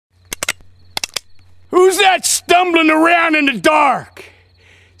Who's that stumbling around in the dark?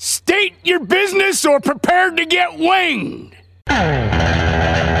 State your business or prepare to get winged.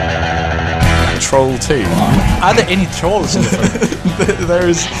 Troll 2. Are there any trolls in the film? There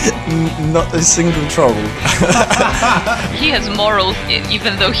is not a single troll. He has morals,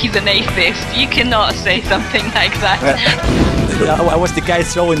 even though he's an atheist. You cannot say something like that. I was the guy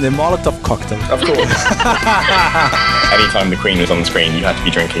throwing the Molotov cocktail. Of course. Anytime the Queen was on the screen, you had to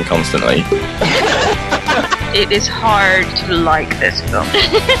be drinking constantly. It is hard to like this film.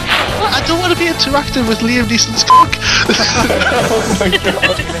 I don't want to be interacting with Liam Neeson's cock. Oh my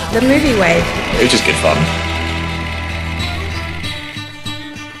god. The movie wave. It was just good fun.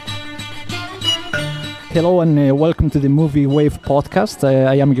 Hello and welcome to the Movie Wave podcast.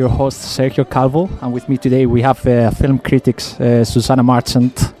 I am your host Sergio Calvo, and with me today we have film critics Susanna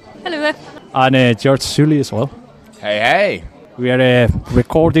Marchant. Hello there. And George Sully as well. Hey. We are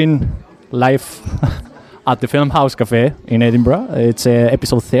recording live at the Film House Cafe in Edinburgh. It's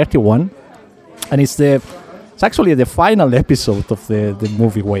episode 31, and it's actually the final episode of the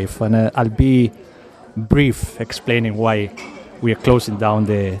Movie Wave, and I'll be brief explaining why we are closing down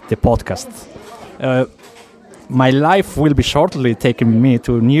the podcast. My life will be shortly taking me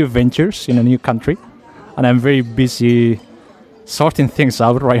to new ventures in a new country, and I'm very busy sorting things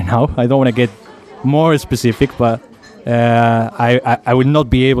out right now. I don't want to get more specific, but I will not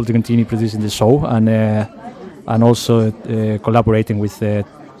be able to continue producing the show and also collaborating with the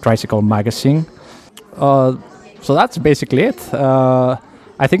Tricycle magazine. So that's basically it.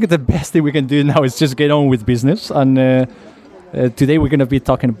 I think the best thing we can do now is just get on with business, and today we're going to be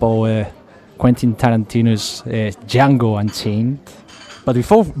talking about Quentin Tarantino's Django Unchained. But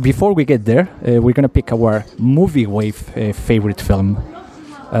before we get there, we're going to pick our Movie Wave favorite film.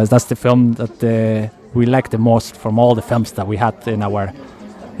 That's the film that we like the most from all the films that we had in our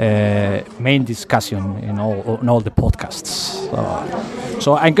main discussion in all the podcasts.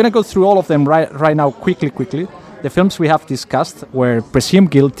 So I'm going to go through all of them right now quickly. The films we have discussed were Presumed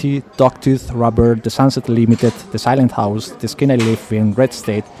Guilty, Dogtooth, Rubber, The Sunset Limited, The Silent House, The Skin I Live In, Red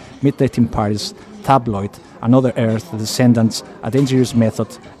State, Midnight in Paris, Tabloid, Another Earth, The Descendants, A Dangerous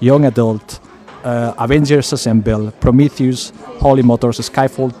Method, Young Adult, Avengers Assemble, Prometheus, Holy Motors,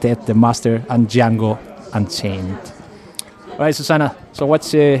 Skyfall, Ted, The Master, and Django Unchained. All right, Susanna, so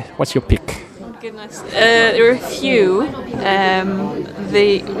what's your pick? Goodness, there were a few.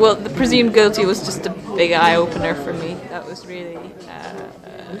 The Presumed Guilty was just a big eye-opener for me. That was really,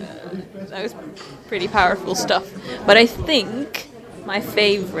 that was pretty powerful stuff. But I think my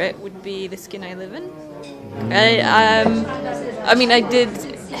favourite would be The Skin I Live In. I did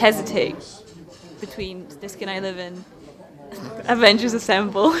hesitate between The Skin I Live In, Avengers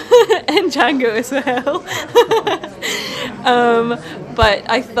Assemble, and Django as well. But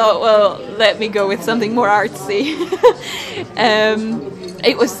I thought, well, let me go with something more artsy.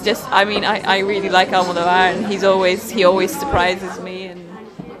 It was just, I really like Almodovar, and he always surprises me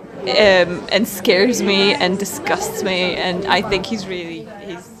and scares me and disgusts me, and I think he's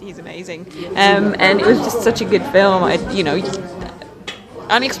amazing. And it was just such a good film.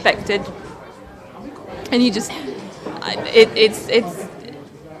 Unexpected, and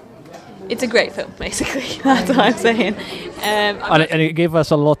it's a great film, basically. That's what I'm saying. And it gave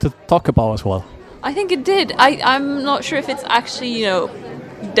us a lot to talk about as well. I think it did. I'm not sure if it's actually,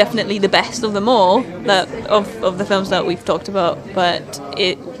 definitely the best of them all, of the films that we've talked about, but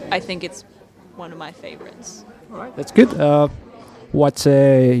I think it's one of my favorites. All right, that's good. What's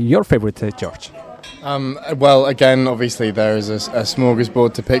your favorite, George? Well, again, obviously there is a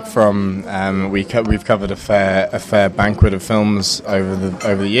smorgasbord to pick from. We've covered a fair banquet of films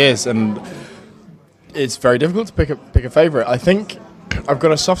over the years, and it's very difficult to pick a favourite. I think I've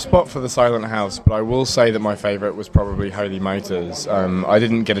got a soft spot for The Silent House, but I will say that my favourite was probably Holy Motors. I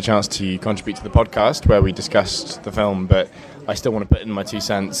didn't get a chance to contribute to the podcast where we discussed the film, but I still want to put in my 2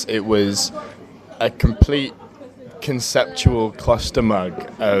 cents. It was a complete conceptual cluster mug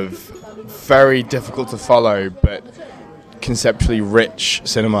of very difficult to follow but conceptually rich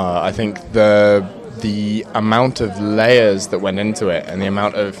cinema. I think the amount of layers that went into it and the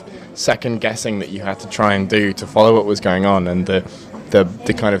amount of second guessing that you had to try and do to follow what was going on, and the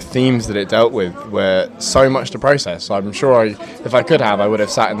kind of themes that it dealt with were so much to process. So I'm sure if I could have, I would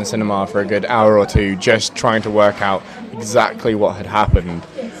have sat in the cinema for a good hour or two just trying to work out exactly what had happened.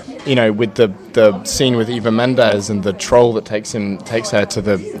 With the scene with Eva Mendes and the troll that takes her to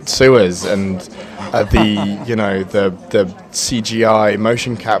the sewers, and the CGI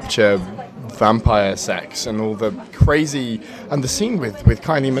motion capture vampire sex and all the crazy, and the scene with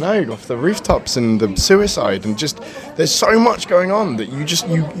Kylie Minogue off the rooftops and the suicide, and just there's so much going on that you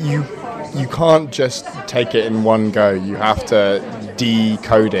can't just take it in one go. You have to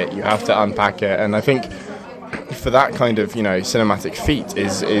decode it, you have to unpack it, and I think for that kind of cinematic feat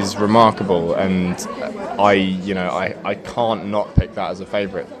is remarkable, and I can't not pick that as a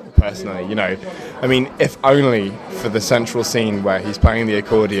favourite personally. I mean, if only for the central scene where he's playing the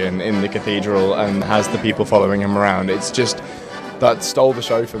accordion in the cathedral and has the people following him around. It's just that stole the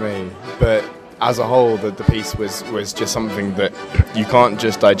show for me. But as a whole, the piece was just something that you can't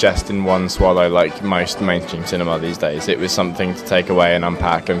just digest in one swallow like most mainstream cinema these days. It was something to take away and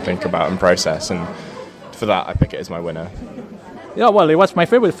unpack and think about and process, and for that I pick it as my winner. Yeah, well, it was my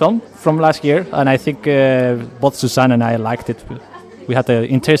favorite film from last year, and I think both Susanna and I liked it. We had an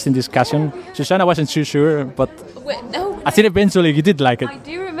interesting discussion. Susanna wasn't too sure, but no, I think eventually you did like it. I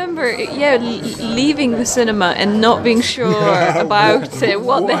do remember, leaving the cinema and not being sure about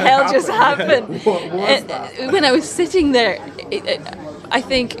what the hell just happened. When I was sitting there, I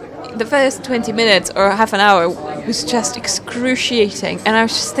think the first 20 minutes or half an hour was just excruciating, and I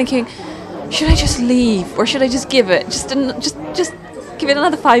was just thinking, should I just leave or should I just give it? Just give it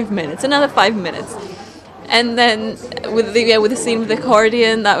another 5 minutes. And then with the scene with the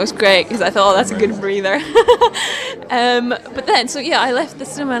accordion, that was great because I thought, that's a good breather. But then, I left the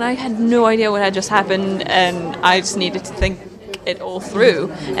cinema and I had no idea what had just happened, and I just needed to think it all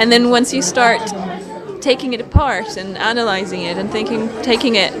through. And then once you start taking it apart and analysing it and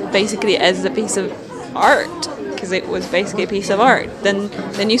taking it basically as a piece of art, because it was basically a piece of art,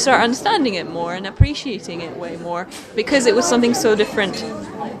 then you start understanding it more and appreciating it way more, because it was something so different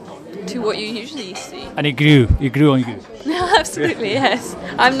to what you usually see. And it grew on you. No, absolutely, yes.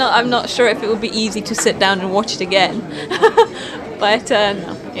 I'm not sure if it would be easy to sit down and watch it again. But I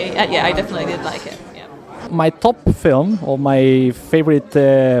definitely did like it. Yeah. My top film, or my favorite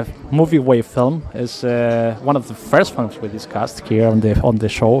movie wave film, is one of the first films we discussed here on the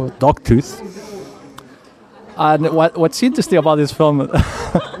show, Dogtooth. And what's interesting about this film,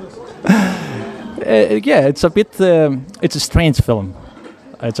 it's a bit, it's a strange film.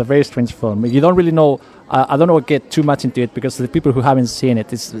 It's a very strange film. You don't really know. I don't want to get too much into it, because the people who haven't seen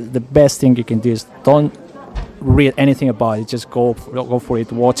it, it's the best thing you can do is don't read anything about it. Just go for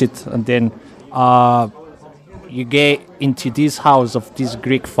it, watch it, and then you get into this house of this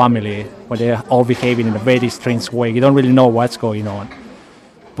Greek family where they're all behaving in a very strange way. You don't really know what's going on,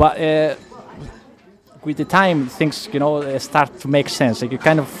 but with the time, things start to make sense. Like, you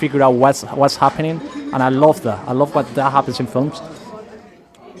kind of figure out what's happening, and I love that. I love what that happens in films.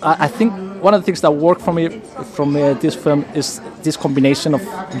 I think one of the things that worked for me from this film is this combination of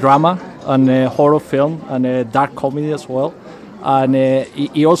drama and horror film and dark comedy as well. And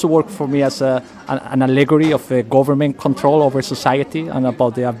it also worked for me as an allegory of government control over society and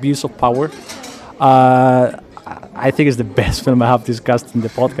about the abuse of power. I think it's the best film I have discussed in the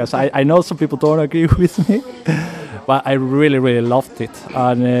podcast. I know some people don't agree with me, but I really, really loved it.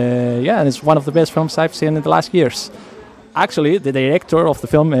 And and it's one of the best films I've seen in the last years. Actually, the director of the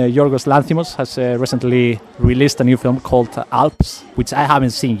film, Yorgos Lanthimos, has recently released a new film called Alps, which I haven't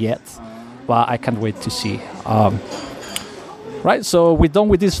seen yet, but I can't wait to see. Right, so we're done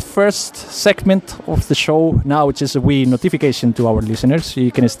with this first segment of the show now, which is a wee notification to our listeners.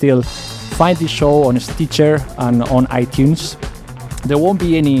 You can still find the show on Stitcher and on iTunes. There won't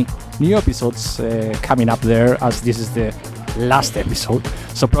be any new episodes coming up there, as this is the last episode,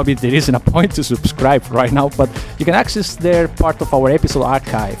 so probably there isn't a point to subscribe right now, but you can access their part of our episode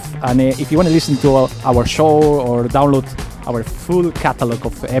archive. And if you want to listen to our show or download our full catalog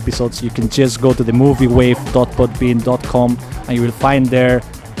of episodes, you can just go to themoviewave.podbean.com and you will find there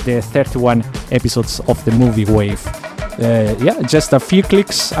the 31 episodes of the Movie Wave. Just a few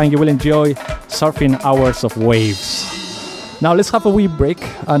clicks and you will enjoy surfing hours of waves. Now let's have a wee break,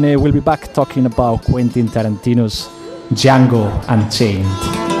 and we'll be back talking about Quentin Tarantino's Django Unchained.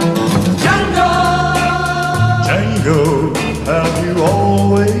 Django! Django, have you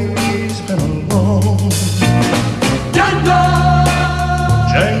always been alone? Django!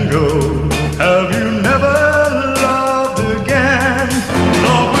 Django, have you never loved again?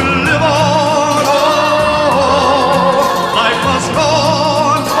 Love will live on, life must go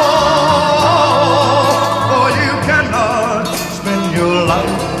on, for you cannot spend your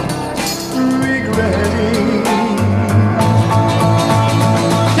life regretting.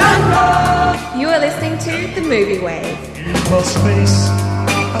 To the Movie Wave. You must face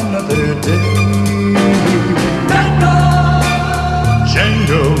another day.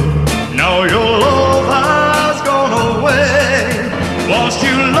 Django, now your love has gone away. Once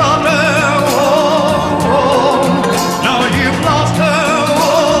you loved her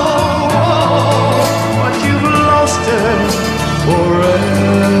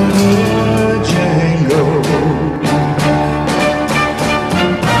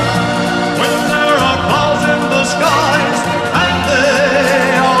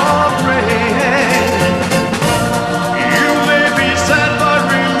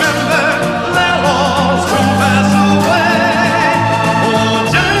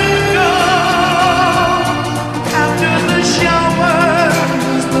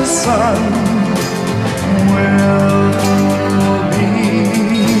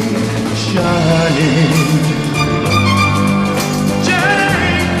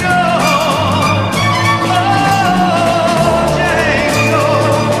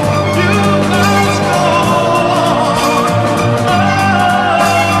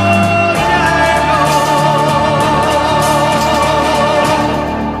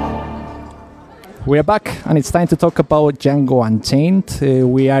We are back, and it's time to talk about Django Unchained.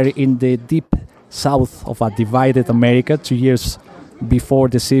 We are in the deep south of a divided America, 2 years before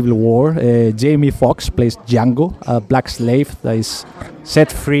the Civil War. Jamie Foxx plays Django, a black slave that is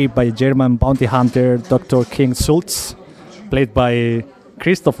set free by German bounty hunter Dr. King Schultz, played by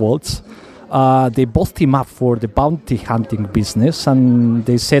Christoph Waltz. They both team up for the bounty hunting business, and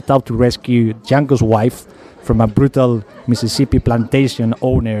they set out to rescue Django's wife from a brutal Mississippi plantation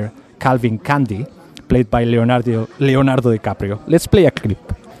owner, Calvin Candy, played by Leonardo DiCaprio. Let's play a clip.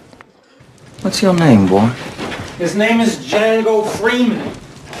 What's your name, boy? His name is Django Freeman.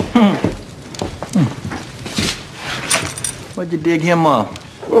 Where'd you dig him up?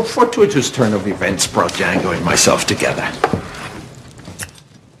 Well, fortuitous turn of events brought Django and myself together.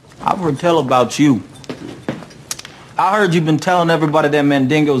 I've heard tell about you. I heard you've been telling everybody that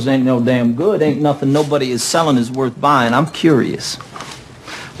Mandingos ain't no damn good. Ain't nothing nobody is selling is worth buying. I'm curious.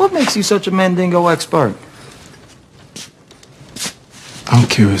 What makes you such a Mandingo expert? I'm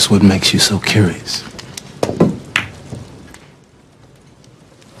curious what makes you so curious.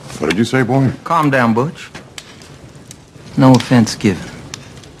 What did you say, boy? Calm down, Butch. No offense given.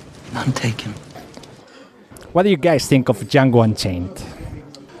 None taken. What do you guys think of Django Unchained?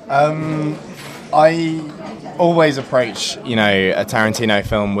 I always approach, a Tarantino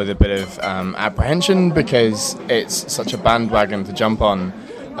film with a bit of apprehension because it's such a bandwagon to jump on.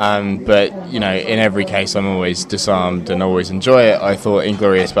 But, in every case, I'm always disarmed and always enjoy it. I thought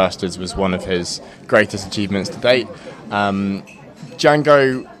Inglourious Basterds was one of his greatest achievements to date.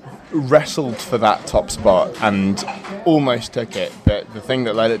 Django wrestled for that top spot and almost took it, but the thing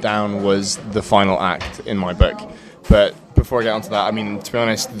that let it down was the final act in my book. But before I get onto that, to be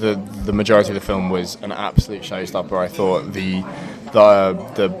honest, the majority of the film was an absolute showstopper. I thought the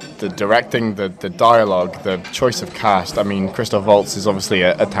directing, the dialogue, the choice of cast. Christoph Waltz is obviously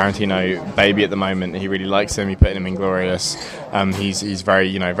a Tarantino baby at the moment. He really likes him. He put him in Inglorious. He's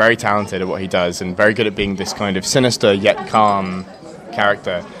very very talented at what he does and very good at being this kind of sinister yet calm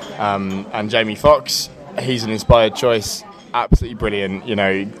character. And Jamie Foxx, he's an inspired choice. Absolutely brilliant.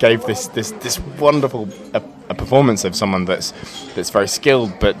 Gave this wonderful a performance of someone that's very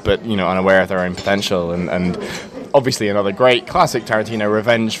skilled, but unaware of their own potential. And obviously another great classic Tarantino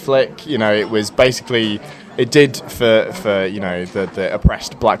revenge flick. It was basically, it did for the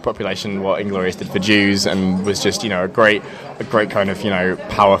oppressed black population what Inglourious did for Jews, and was just a great kind of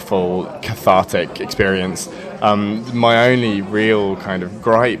powerful cathartic experience. My only real kind of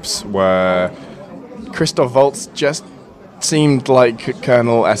gripes were Christoph Waltz just seemed like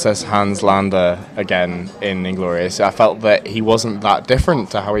Colonel SS Hans Landa again in Inglourious. I felt that he wasn't that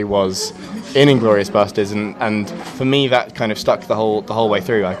different to how he was in Inglourious Basterds, and for me that kind of stuck the whole way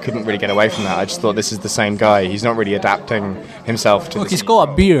through. I couldn't really get away from that. I just thought this is the same guy. He's not really adapting himself to. Well, he's got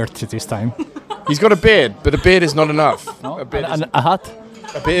a beard this time. He's got a beard, but a beard is not enough. No? A beard and a hat.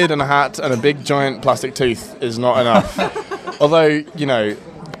 A beard and a hat and a big giant plastic tooth is not enough. Although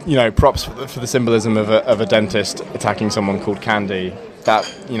props for the symbolism of a dentist attacking someone called Candy. That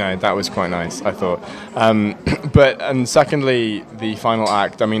was quite nice, I thought. And secondly, the final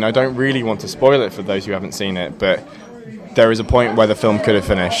act. I don't really want to spoil it for those who haven't seen it, but there is a point where the film could have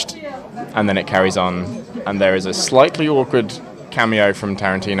finished, and then it carries on, and there is a slightly awkward cameo from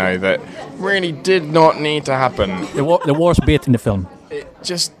Tarantino that really did not need to happen. The worst bit in the film. It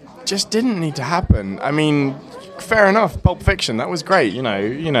just didn't need to happen. Fair enough, Pulp Fiction, that was great,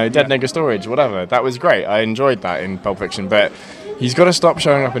 Dead Nigger Storage, whatever, that was great. I enjoyed that in Pulp Fiction, but he's got to stop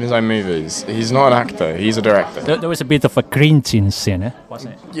showing up in his own movies. He's not an actor, he's a director. There was a bit of a cringe scene,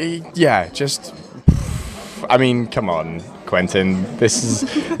 wasn't it? Yeah, just... come on, Quentin, this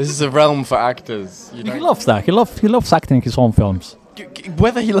is a realm for actors. He loves that, he loves acting in his own films.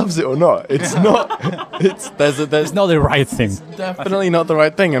 Whether he loves it or not, it's not. There's not the right thing. It's definitely not the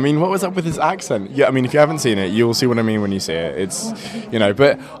right thing. What was up with his accent? Yeah, if you haven't seen it, you'll see what I mean when you see it. It's,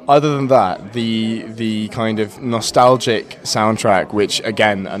 but other than that, the kind of nostalgic soundtrack, which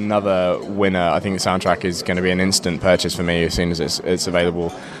again another winner. I think the soundtrack is going to be an instant purchase for me as soon as it's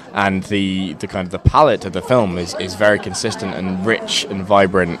available. And the kind of the palette of the film is very consistent and rich and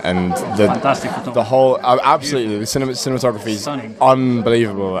vibrant, and the whole absolutely the cinematography is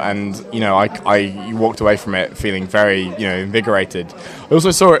unbelievable, and I walked away from it feeling very invigorated. I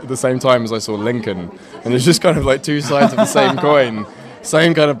also saw it at the same time as I saw Lincoln, and it's just kind of like two sides of the same coin.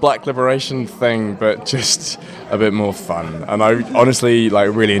 Same kind of black liberation thing, but just a bit more fun. And I honestly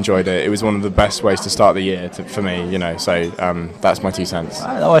really enjoyed it. It was one of the best ways to start the year for me, So that's my 2 cents.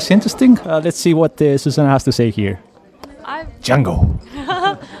 That was interesting. Let's see what Susanna has to say here. Django.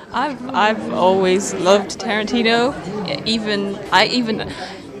 I've always loved Tarantino.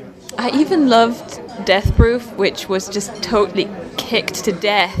 I even loved Death Proof, which was just totally kicked to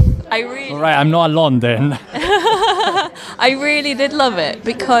death. All right, I'm not alone then. I really did love it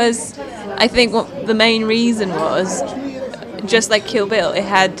because I think what the main reason was, just like Kill Bill, it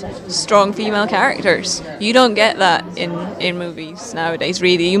had strong female characters. You don't get that in movies nowadays,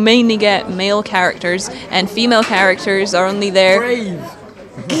 really. You mainly get male characters, and female characters are only there...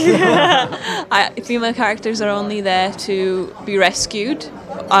 female characters are only there to be rescued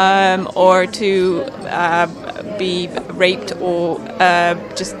or to be raped or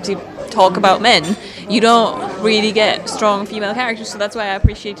just to talk about men. You don't really get strong female characters, so that's why I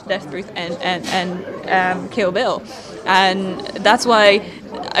appreciated Death Proof and Kill Bill. And that's why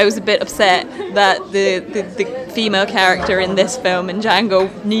I was a bit upset that the female character in this film, in Django,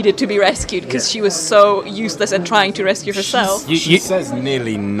 needed to be rescued because she was so useless at trying to rescue herself. She says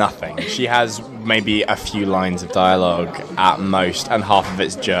nearly nothing. She has maybe a few lines of dialogue at most, and half of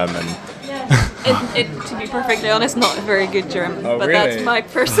it's German. To be perfectly honest, not a very good German, but really? That's my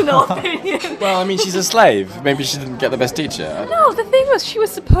personal opinion. Well, I mean, she's a slave. Maybe she didn't get the best teacher. No, the thing was, she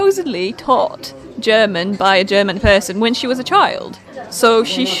was supposedly taught German by a German person when she was a child. So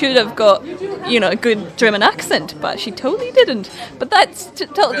she should have got, a good German accent, but she totally didn't. But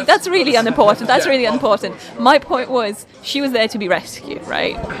that's really unimportant. That's really unimportant. My point was, she was there to be rescued,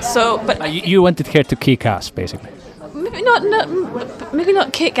 right? So, but you wanted her to kick ass, basically. Maybe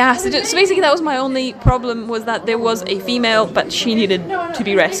not kick ass. So basically, that was my only problem, was that there was a female, but she needed to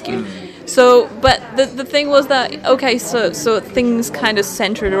be rescued. So, but the thing was that, okay, so things kind of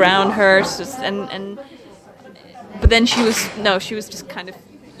centered around her, but then she was just kind of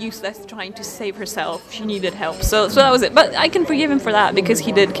useless trying to save herself. She needed help. So that was it. But I can forgive him for that because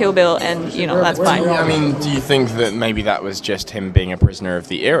he did Kill Bill, and that's fine. I mean, do you think that maybe that was just him being a prisoner of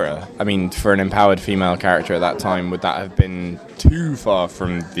the era? I mean, for an empowered female character at that time, would that have been too far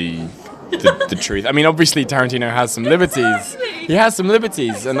from the truth? I mean, obviously Tarantino has some liberties. He has some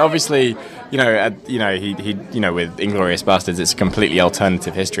liberties, and obviously, he with Inglourious Basterds, it's a completely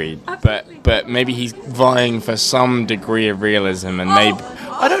alternative history. But maybe he's vying for some degree of realism, and maybe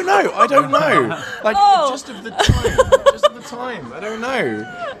I don't know. Like just of the time. I don't know.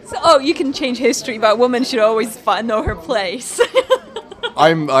 So, you can change history, but a woman should always know her place.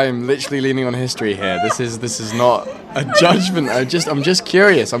 I'm literally leaning on history here. This is not a judgment. I'm just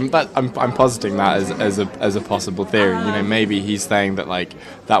curious. I'm positing that as a possible theory. Maybe he's saying that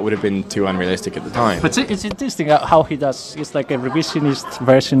that would have been too unrealistic at the time. But it's interesting how he does. It's like a revisionist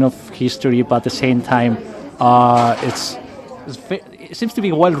version of history, but at the same time, it seems to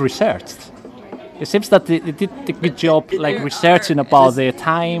be well researched. It seems that they did a good job, researching about the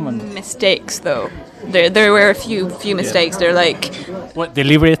time and mistakes, though. There were a few mistakes. They're like what,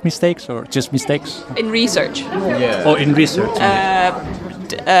 deliberate mistakes or just mistakes in research. Yeah. Oh, in research.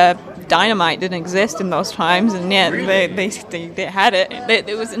 Dynamite didn't exist in those times, and yet they had it.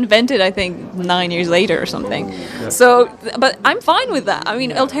 It was invented, I think, 9 years later or something. Yeah. So, but I'm fine with that. I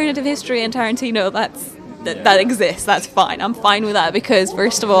mean, alternative history and Tarantino, that exists. That's fine. I'm fine with that because,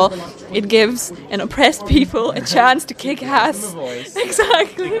 first of all, it gives an oppressed people a chance to kick ass.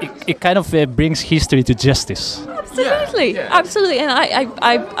 Exactly. It kind of brings history to justice. Absolutely, absolutely, and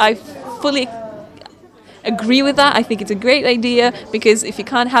I fully agree with that. I think it's a great idea because if you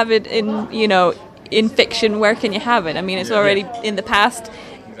can't have it in fiction, where can you have it? I mean, it's already in the past.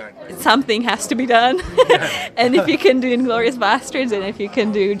 Something has to be done. And if you can do Inglourious Basterds and if you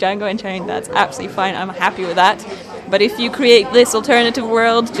can do Django Unchained, that's absolutely fine. I'm happy with that. But if you create this alternative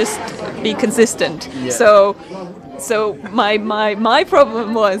world, just be consistent. Yeah. So my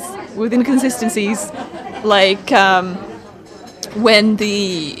problem was with inconsistencies, when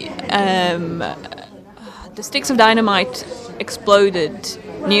the sticks of dynamite exploded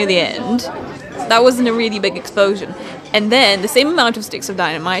near the end. That wasn't a really big explosion. And then the same amount of sticks of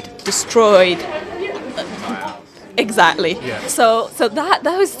dynamite destroyed. Exactly. Yeah. So that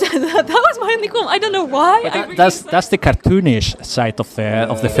was my only comment. I don't know why. That's the cartoonish side of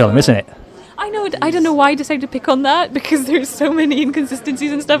the film, isn't it? I know. I don't know why I decided to pick on that because there's so many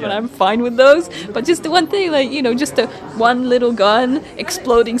inconsistencies and stuff, and I'm fine with those. But just the one thing, just one little gun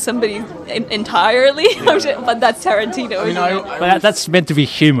exploding somebody entirely. Yeah. But that's Tarantino. But that's meant to be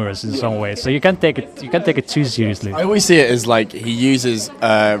humorous in some way, so you can't take it too seriously. I always see it as he uses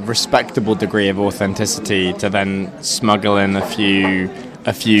a respectable degree of authenticity to then smuggle in a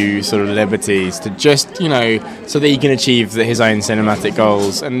few sort of liberties to just, so that he can achieve his own cinematic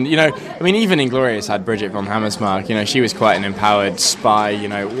goals. And, even Inglourious had Bridget von Hammersmark, she was quite an empowered spy,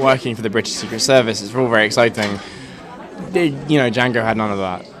 working for the British Secret Service. It's all very exciting. Django had none of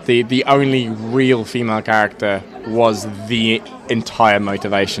that. The only real female character was the entire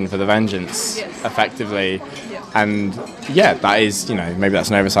motivation for the vengeance, effectively. And that is, maybe that's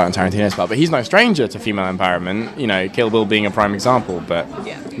an oversight on Tarantino's part, but he's no stranger to female empowerment. Kill Bill being a prime example, but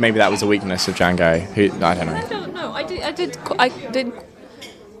maybe that was a weakness of Django. I don't know. I don't know.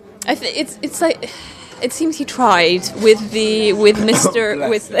 It's like. It seems he tried with Mr.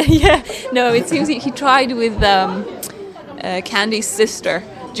 It seems he tried with Candy's sister,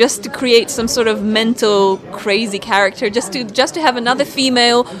 just to create some sort of mental crazy character, just to have another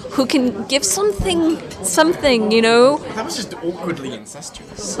female who can give something. That was just awkwardly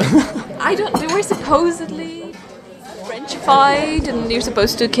incestuous. They were supposedly Frenchified, and you're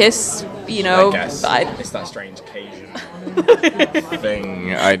supposed to kiss. I guess it's that strange Cajun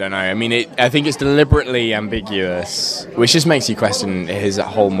thing. I don't know. I mean, I think it's deliberately ambiguous, which just makes you question his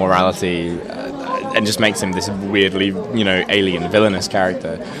whole morality, and just makes him this weirdly, alien, villainous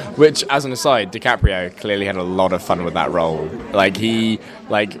character. Which, as an aside, DiCaprio clearly had a lot of fun with that role. Like, he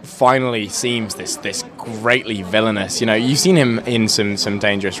finally seems this greatly villainous. You've seen him in some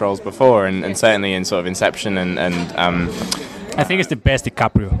dangerous roles before, and certainly in sort of Inception and I think it's the best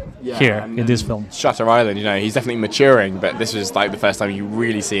DiCaprio here in this film. Shutter Island, he's definitely maturing, but this was the first time you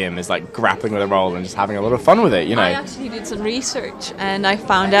really see him as grappling with a role and just having a lot of fun with it. I actually did some research and I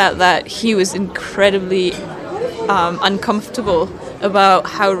found out that he was incredibly uncomfortable about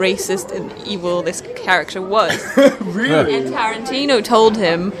how racist and evil this character was. Really? And Tarantino told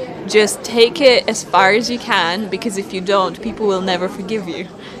him, just take it as far as you can, because if you don't, people will never forgive you.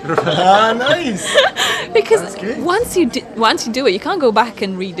 Nice. Because once you do it, you can't go back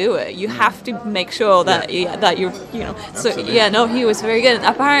and redo it. You have to make sure that you're So he was very good. And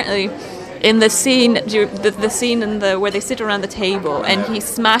apparently, in the scene, the scene where they sit around the table and he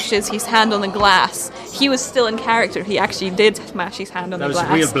smashes his hand on the glass, he was still in character. He actually did smash his hand on the glass.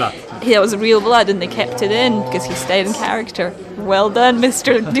 That was real blood. Yeah, it was real blood, and they kept it in because he stayed in character. Well done,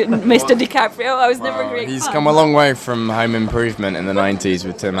 Mr. DiCaprio. I was never great. He's come a long way from Home Improvement in the 90s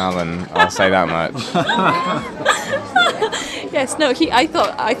with Tim Allen. I'll say that much. Yes, no. I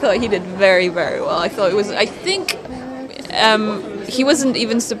thought he did very, very well. I think he wasn't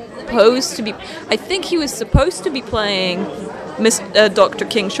even supposed to be. I think he was supposed to be playing Dr.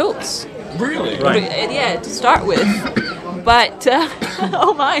 King Schultz. Really? Right. Yeah, to start with. But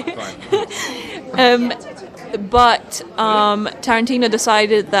oh my. But Tarantino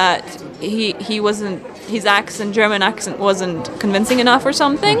decided that he wasn't, his German accent wasn't convincing enough or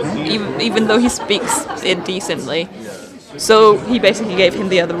something, even though he speaks it decently. So he basically gave him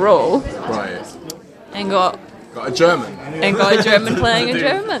the other role. Right. And got a German. And got a German playing a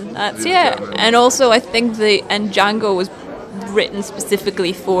German. That's German. And also I think Django was written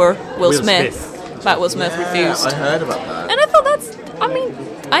specifically for Will Smith. But Will Smith refused. I heard about that. And I thought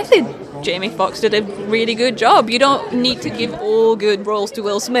I think Jamie Foxx did a really good job. You don't need to give all good roles to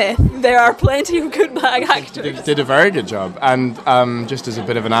Will Smith. There are plenty of good bad actors. Did a very good job. And just as a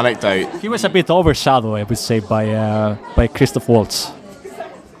bit of an anecdote, he was a bit overshadowed, I would say, by Christoph Waltz.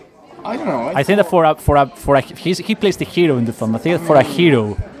 I don't know. I think that for a he plays the hero in the film. I think that for a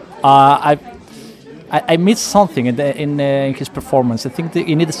hero, I missed something in his performance. I think that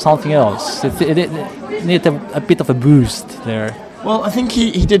he needed something else. It needed a bit of a boost there. Well, I think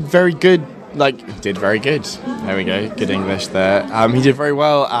he did very good. Did very good. There we go. Good English there. He did very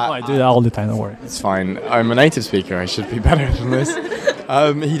well at... I do that all the time, don't worry. It's fine. I'm a native speaker. I should be better than this.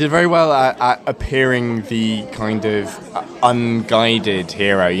 He did very well at appearing the kind of unguided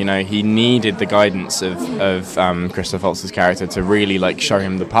hero. He needed the guidance of Christoph Waltz's character to really show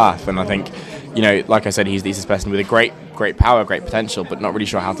him the path. And I think, like I said, he's this person with a great power, great potential, but not really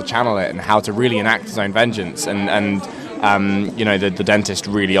sure how to channel it and how to really enact his own vengeance. And the dentist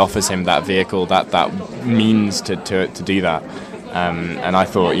really offers him that vehicle, that means to do that. And I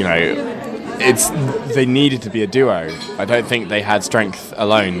thought, they needed to be a duo. I don't think they had strength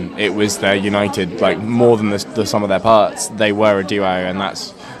alone. It was they're united, more than the sum of their parts. They were a duo, and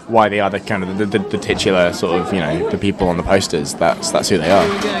that's why they are the kind of the titular sort of, the people on the posters. That's who they are.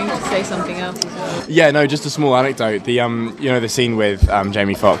 Are you going to say something else as well? Yeah, no, just a small anecdote. The the scene with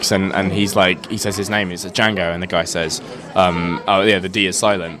Jamie Foxx and he says his name is Django, and the guy says, the D is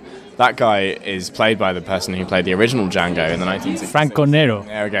silent. That guy is played by the person who played the original Django in the 1966. Franco Nero.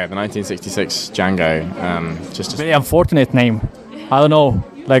 There we go, the 1966 Django. Just a very unfortunate name. I don't know.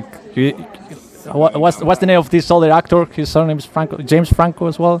 What's the name of this other actor? His surname is James Franco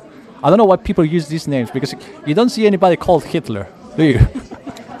as well. I don't know why people use these names, because you don't see anybody called Hitler, do you?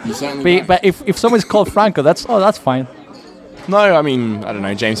 You certainly but if someone's called Franco, that's fine. No, I mean, I don't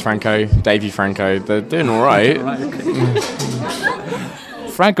know, James Franco, Davey Franco, they're doing all right.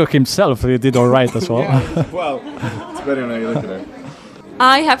 Franco himself did all right as well. Well, depending on how you look at it.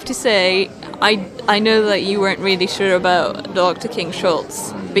 I have to say, I know that you weren't really sure about Dr. King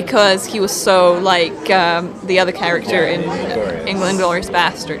Schultz because he was so like the other character in Inglourious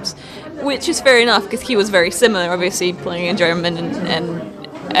Bastards, which is fair enough because he was very similar, obviously playing a German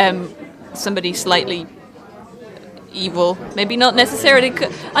and somebody slightly evil, maybe not necessarily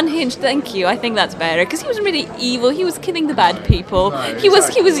unhinged. Thank you. I think that's better because he was really evil. He was killing the bad people. He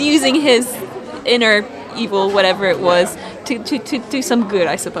was using his inner evil, whatever it was, to do some good,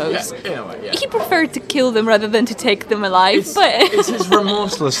 I suppose. Yeah, in a way, yeah. He preferred to kill them rather than to take them alive. It's his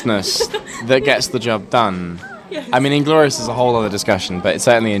remorselessness that gets the job done. Yes. I mean, Inglourious is a whole other discussion, but it's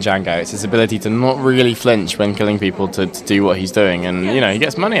certainly in Django. It's his ability to not really flinch when killing people to do what he's doing, and Yes. you know, he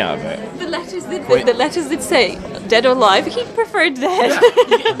gets money out of it. The letters did say dead or alive. He preferred dead.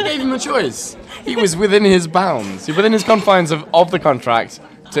 He gave him a choice. He was within his bounds, within his confines of the contract.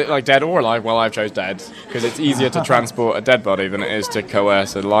 To, like, dead or alive, well, I chose dead because it's easier to transport a dead body than it is to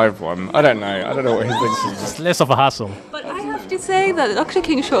coerce a live one. I don't know what his thinking is. It's less of a hassle. But I have to say that Dr.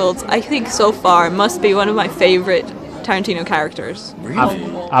 King Schultz, I think so far, must be one of my favorite Tarantino characters. Really?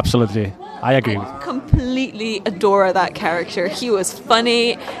 Absolutely. I agree. I completely adore that character. He was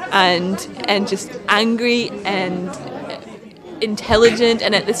funny and just angry and intelligent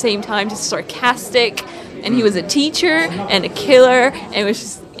and at the same time just sarcastic. And he was a teacher and a killer, and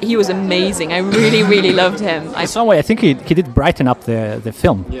he was amazing. I really, really loved him. In some way, I think he did brighten up the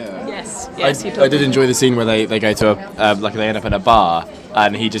film. Yeah. Yes, I did enjoy the scene where they go to they end up in a bar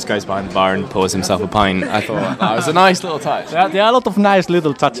and he just goes behind the bar and pours himself a pint. I thought that was a nice little touch. There are a lot of nice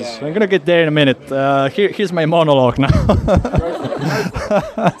little touches. Yeah. I'm gonna get there in a minute. Here's my monologue now.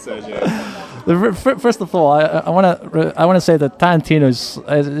 First of all, I wanna say that Tarantino is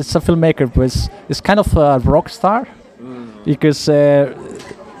a filmmaker, but is kind of a rock star because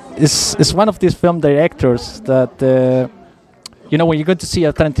it's one of these film directors that when you go to see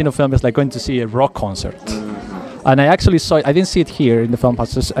a Tarantino film, it's like going to see a rock concert. And I actually saw it. I didn't see it here in the film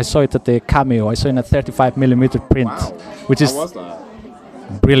house. I saw it at the Cameo. I saw it in a 35mm print, which is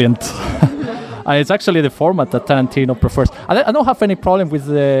brilliant. And it's actually the format that Tarantino prefers. I don't have any problem with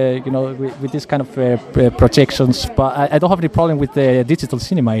with this kind of projections, but I don't have any problem with the digital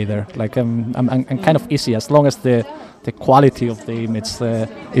cinema either. Like I'm kind of easy as long as the quality of the image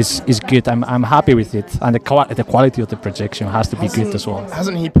is good. I'm happy with it, and the quality of the projection has to be good as well.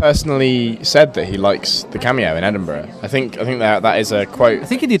 Hasn't he personally said that he likes the Cameo in Edinburgh? I think that is a quote. I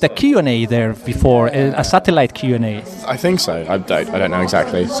think he did a Q&A there before, a satellite Q&A. I think so. I don't know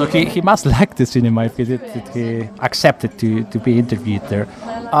exactly. So he must like the cinema if he accepted to be interviewed there.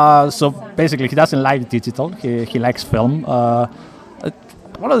 So basically, he doesn't like digital. He likes film.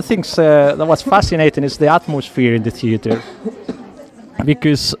 One of the things that was fascinating is the atmosphere in the theater,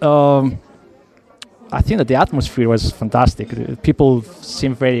 because I think that the atmosphere was fantastic. People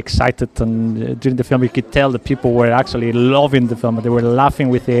seemed very excited, and during the film you could tell that people were actually loving the film. They were laughing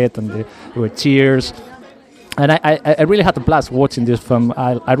with it, and there were tears. And I really had a blast watching this film.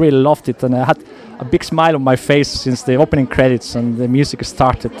 I really loved it, and I had a big smile on my face since the opening credits and the music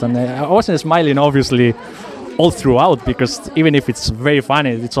started. And I wasn't smiling, obviously, all throughout, because even if it's very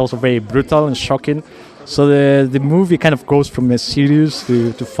funny, it's also very brutal and shocking. So the movie kind of goes from serious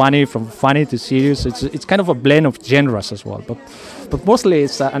to funny, from funny to serious. It's kind of a blend of genres as well. But mostly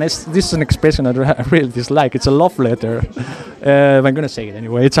this is an expression I really dislike. It's a love letter. I'm going to say it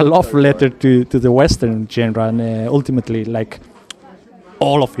anyway. It's a love letter to the Western genre, and ultimately, like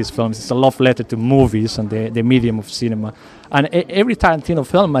all of his films, it's a love letter to movies and the medium of cinema. And every Tarantino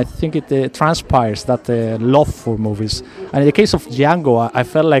film, I think it transpires that love for movies. And in the case of Django, I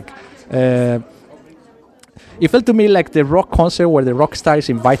felt like it felt to me like the rock concert where the rock star is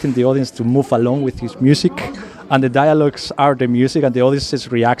inviting the audience to move along with his music, and the dialogues are the music, and the audience's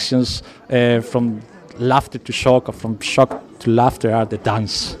reactions from laughter to shock, or from shock to laughter, are the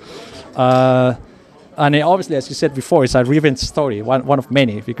dance. And obviously, as you said before, it's a revenge story, one of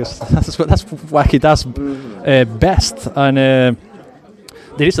many, because that's what he does best. And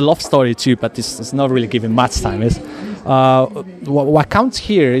there is a love story too, but it's not really given much time. What counts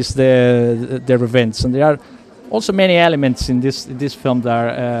here is the revenge, and there are also many elements in this film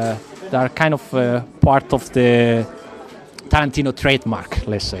that are kind of part of the Tarantino trademark,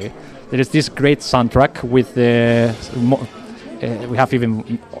 let's say. There is this great soundtrack with we have even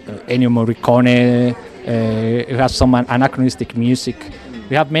Ennio Morricone. We have some anachronistic music.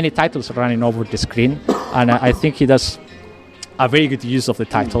 We have many titles running over the screen, and I think he does a very good use of the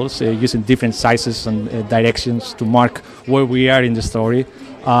titles, using different sizes and directions to mark where we are in the story.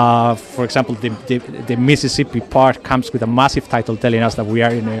 For example, the Mississippi part comes with a massive title telling us that we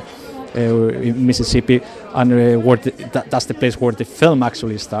are in Mississippi, and that's the place where the film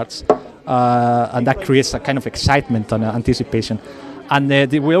actually starts. And that creates a kind of excitement and anticipation. And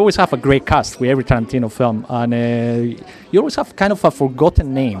we always have a great cast with every Tarantino film, and you always have kind of a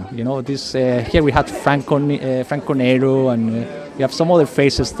forgotten name. You know, this here we had Franco Nero, and you have some other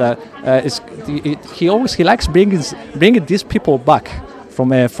faces that he likes bringing these people back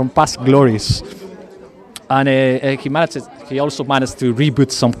from past glories, and he also managed to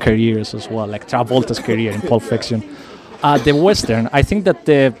reboot some careers as well, like Travolta's career in Pulp Fiction. The Western, I think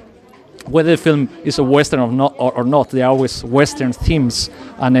that whether the film is a Western or not, there are always Western themes,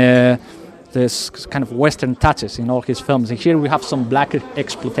 and there's kind of Western touches in all his films. And here we have some black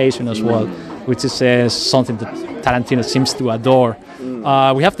exploitation as well, which is something that Tarantino seems to adore.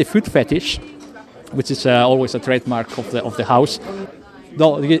 We have the food fetish, which is always a trademark of the house.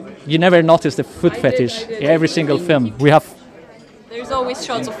 Though you never notice the food fetish in every single film. There's always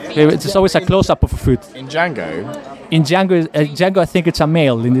shots of feet. There's always a close-up of food. In Django, I think it's a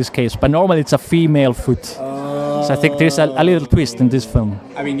male in this case, but normally it's a female foot. So I think there's a little twist in this film.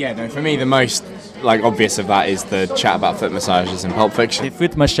 I mean, for me the most obvious of that is the chat about foot massages in Pulp Fiction. The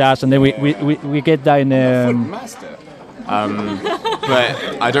foot massage, and then we get that in. Foot master.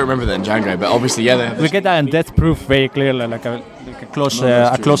 But I don't remember that in Django. But obviously, we get that in Death Proof very clearly, like a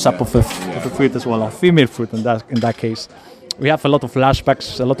close-up of a foot as well, a female foot in that case. We have a lot of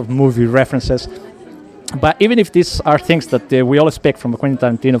flashbacks, a lot of movie references. But even if these are things that we all expect from a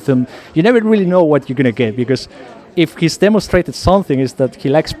Quentin Tarantino film, you never really know what you're going to get, because if he's demonstrated something is that he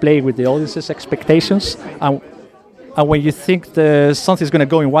likes playing with the audience's expectations, and when you think something's going to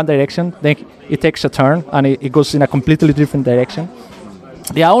go in one direction, then it takes a turn and it goes in a completely different direction.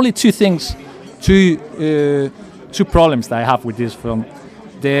 There are only two problems that I have with this film.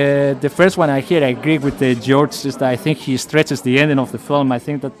 The first one I agree with George, is that I think he stretches the ending of the film. I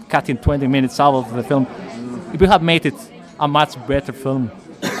think that cutting 20 minutes out of the film, it would have made it a much better film.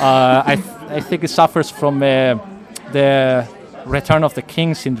 I think it suffers from the Return of the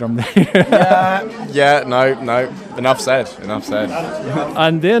King syndrome there. No. Enough said.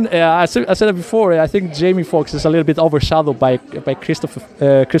 And then, I said it before, I think Jamie Foxx is a little bit overshadowed by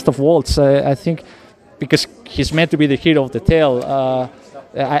Christoph Waltz. I think because he's meant to be the hero of the tale.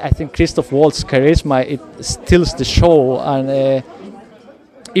 I think Christoph Waltz's charisma, it steals the show, and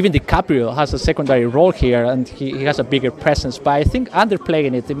even DiCaprio has a secondary role here, and he has a bigger presence. But I think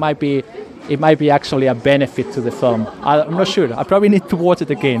underplaying it might be actually a benefit to the film. I'm not sure. I probably need to watch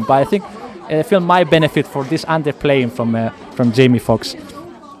it again. But I think the film might benefit for this underplaying from Jamie Foxx.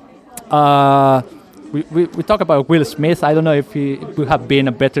 We talk about Will Smith. I don't know if he would have been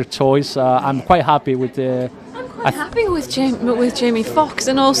a better choice. I'm quite happy with the. I'm happy with Jamie Foxx,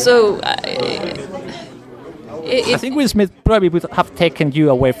 and also I think Will Smith probably would have taken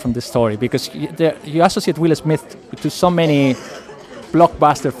you away from the story, because you associate Will Smith to so many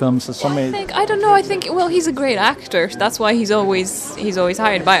blockbuster films and so many. I think he's a great actor. That's why he's always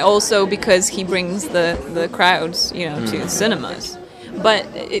hired, but also because he brings the crowds, to the cinemas. But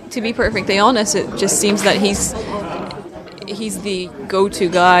to be perfectly honest, it just seems that he's the go-to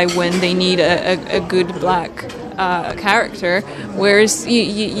guy when they need a good black character, whereas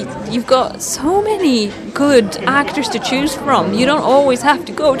you've got so many good actors to choose from. You don't always have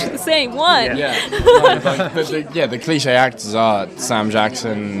to go to the same one. The cliche actors are Sam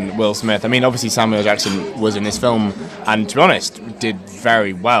Jackson, Will Smith. I mean, obviously Samuel Jackson was in this film, and to be honest, did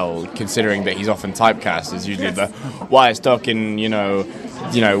very well, considering that he's often typecast as usually the wise-talking,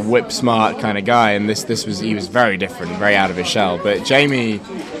 whip smart kind of guy, and he was very different, very out of his shell. But Jamie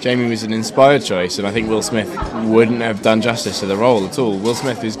was an inspired choice, and I think Will Smith wouldn't have done justice to the role at all. Will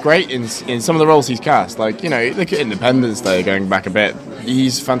Smith is great in some of the roles he's cast. Look at Independence Day, going back a bit.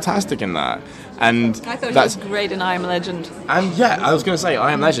 He's fantastic in that. And I thought he was great in I Am Legend. And I was going to say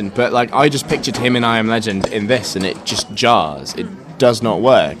I Am Legend, but I just pictured him in I Am Legend in this, and it just jars. It does not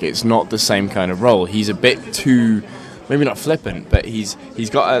work. It's not the same kind of role. He's a bit too, maybe not flippant, but he's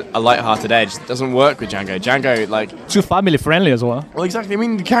got a light-hearted edge that doesn't work with Django. Django, too family-friendly as well. Well, exactly. I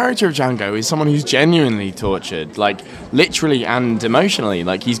mean, the character of Django is someone who's genuinely tortured, literally and emotionally.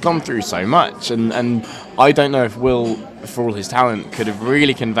 He's gone through so much, and I don't know if Will, for all his talent, could have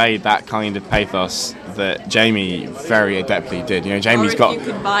really conveyed that kind of pathos that Jamie very adeptly did. Jamie's got. You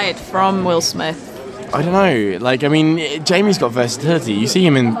could buy it from Will Smith. I don't know. Like, I mean, Jamie's got versatility. You see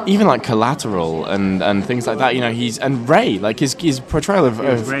him in even like Collateral and things like that. You know, and Ray, like his portrayal of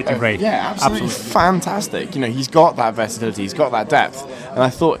Ray. Yeah, absolutely fantastic. You know, he's got that versatility. He's got that depth. And I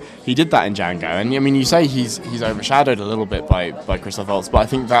thought he did that in Django. And I mean, you say he's overshadowed a little bit by Christoph Waltz, but I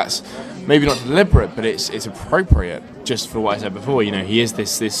think that's maybe not deliberate, but it's appropriate. Just for what I said before, you know, he is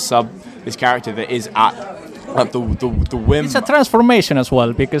this character that is at the whim. It's a transformation as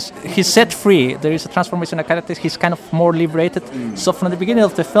well, because he's set free. There is a transformation of characters. He's kind of more liberated. So from the beginning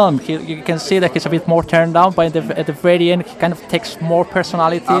of the film, you can see that he's a bit more turned down, but at the very end, he kind of takes more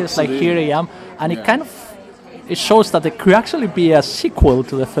personality. It's like, here I am. And it shows that there could actually be a sequel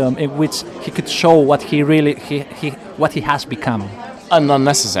to the film in which he could show what he really what he has become. An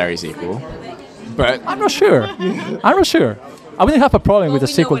unnecessary sequel, but I'm not sure. I wouldn't have a problem with a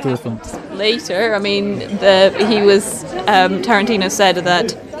sequel to the film. Later, I mean, Tarantino said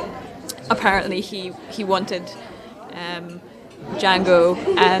that apparently he wanted Django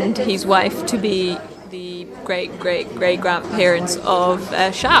and his wife to be the great-great-great-grandparents of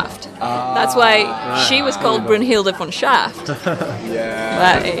Shaft. That's why she was called Brunhilde von Shaft.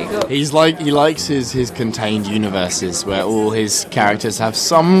 Yeah. There you go. He likes his contained universes where all his characters have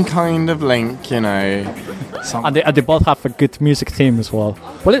some kind of link, you know. And they both have a good music theme as well.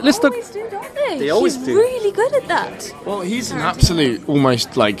 Well, let's talk. They always do. He's really good at that. Well, he's an absolute,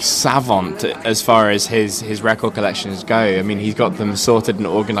 almost like savant as far as his record collections go. I mean, he's got them sorted and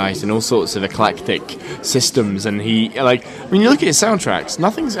organised in all sorts of eclectic systems. And when you look at his soundtracks,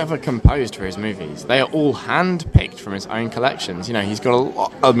 nothing's ever composed for his movies. They are all hand-picked from his own collections. You know, he's got a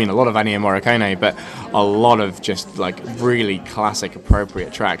lot of Ennio Morricone, but a lot of just like really classic,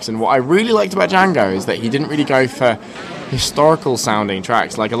 appropriate tracks. And what I really liked about Django is that he didn't really go for historical sounding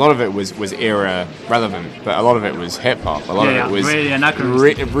tracks. Like, a lot of it was era relevant, but a lot of it was hip hop. A lot of it was really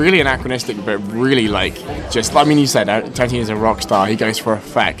anachronistic. Really anachronistic, but really like just. I mean, you said Tarantino's a rock star. He goes for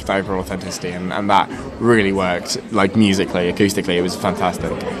effect over authenticity, and that really worked. Like musically, acoustically, it was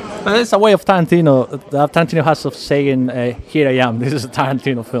fantastic. But it's a way of Tarantino. That Tarantino has of saying, "Here I am. This is a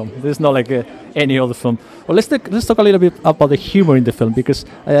Tarantino film. This is not like any other film." Well, let's talk a little bit about the humor in the film, because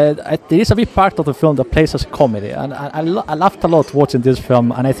there is a big part of the film that plays as a comedy, and I laughed a lot watching this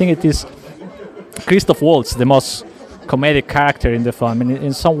film, and I think it is Christoph Waltz, the most comedic character in the film. And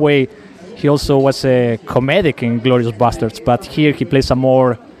in some way, he also was a comedic in Glorious Bastards, but here he plays a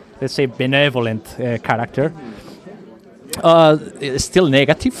more, let's say, benevolent character. Still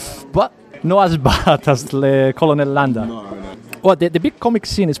negative, but not as bad as Colonel Landa. No. Well, the big comic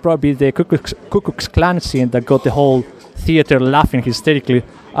scene is probably the Ku Klux Klan scene that got the whole theater laughing hysterically.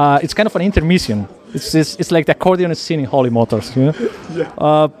 It's kind of an intermission. It's like the accordion scene in Holy Motors, you know.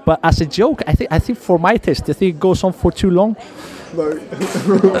 Yeah. But as a joke, I think for my taste, I think it goes on for too long. No,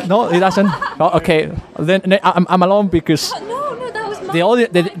 no, it doesn't. Oh, okay, then I'm alone because no, that was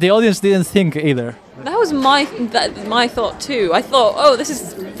the audience didn't think either. That was my thought too. I thought, oh, this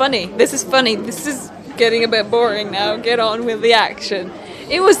is funny. This is getting a bit boring now. Get on with the action.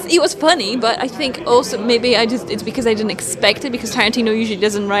 It was funny, but I think also maybe it's because I didn't expect it, because Tarantino usually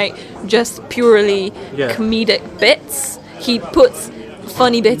doesn't write just purely comedic bits. He puts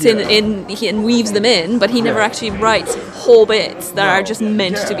funny bits in and weaves them in, but he never actually writes whole bits that are just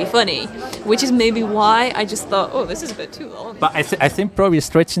meant to be funny, which is maybe why I just thought, oh, this is a bit too long. But I think probably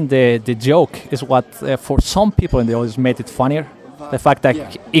stretching the joke is what for some people in the audience made it funnier. The fact that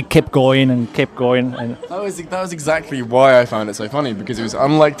it kept going and kept going, and that was exactly why I found it so funny, because it was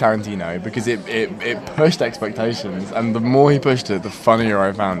unlike Tarantino, because it pushed expectations, and the more he pushed it, the funnier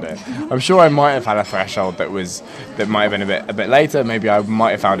I found it. I'm sure I might have had a threshold that might have been a bit later. Maybe I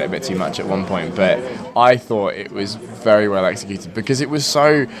might have found it a bit too much at one point, but I thought it was very well executed, because it was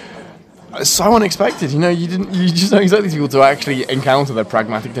so unexpected. You know, you just don't expect these people to actually encounter the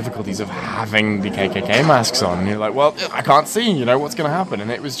pragmatic difficulties of having the KKK masks on. And you're like, well, I can't see, you know, what's going to happen. And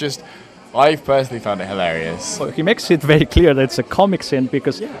it was just, I personally found it hilarious. Well, he makes it very clear that it's a comic scene,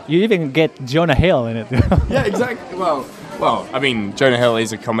 because you even get Jonah Hill in it. Yeah, exactly. Well, I mean, Jonah Hill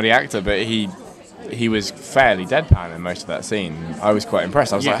is a comedy actor, but he was fairly deadpan in most of that scene. I was quite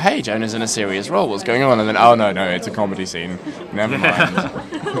impressed. I was like, hey, Jonah's in a serious role, what's going on? And then, oh, no, it's a comedy scene. Never mind.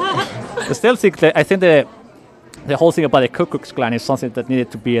 I still think the whole thing about the Ku Klux Klan is something that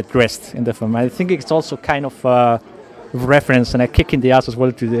needed to be addressed in the film. I think it's also kind of a reference and a kick in the ass as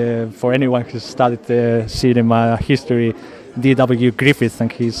well for anyone who studied cinema history, D.W. Griffith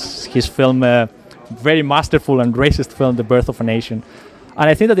and his film, very masterful and racist film, The Birth of a Nation. And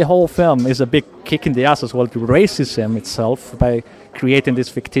I think that the whole film is a big kick in the ass as well to racism itself by creating this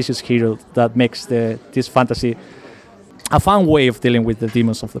fictitious hero that makes this fantasy a fun way of dealing with the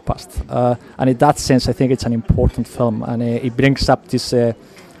demons of the past. And in that sense, I think it's an important film, and it brings up this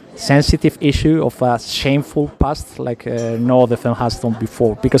sensitive issue of a shameful past, like no other film has done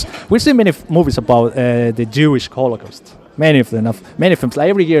before. Because we've seen many movies about the Jewish Holocaust. Many of them, many films. Like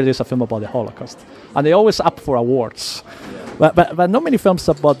every year, there's a film about the Holocaust, and they're always up for awards. But not many films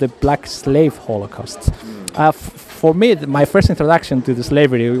about the Black slave Holocaust. For me, my first introduction to the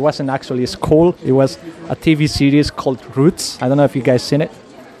slavery, it wasn't actually school. It was a TV series called Roots. I don't know if you guys seen it.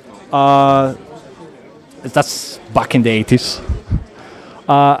 That's back in the 80s.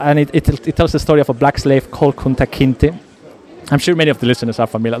 And it tells the story of a black slave called Kunta Kinte. I'm sure many of the listeners are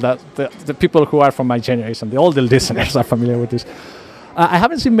familiar. The people who are from my generation, the older listeners are familiar with this. I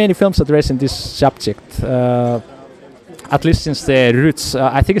haven't seen many films addressing this subject. At least since the Roots.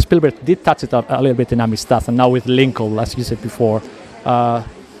 I think Spielberg did touch it a little bit in Amistad, and now with Lincoln, as you said before.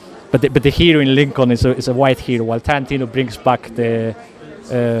 But the hero in Lincoln is a white hero, while Tarantino brings back the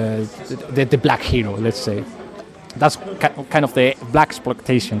black hero, let's say. That's kind of the black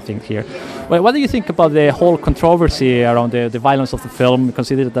exploitation thing here. Well, what do you think about the whole controversy around the violence of the film,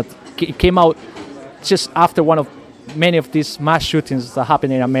 considering that it came out just after one of many of these mass shootings that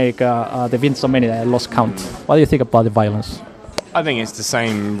happened in America? There have been so many that I lost count. What do you think about the violence? I think it's the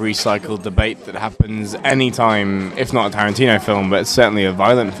same recycled debate that happens anytime, if not a Tarantino film, but certainly a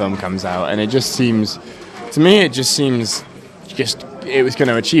violent film comes out. And it just seems, to me, it was going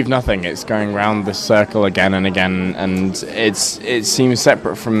to achieve nothing. It's going round the circle again and again, and it seems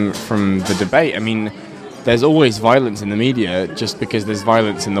separate from the debate. I mean, there's always violence in the media just because there's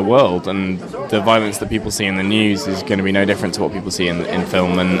violence in the world, and the violence that people see in the news is going to be no different to what people see in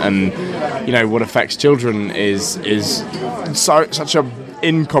film. And you know, what affects children is such a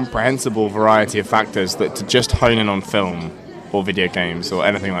incomprehensible variety of factors that to just hone in on film or video games or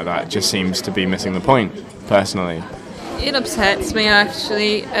anything like that just seems to be missing the point, personally. It upsets me,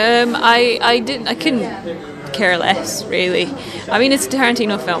 actually. I couldn't care less, really. I mean, it's a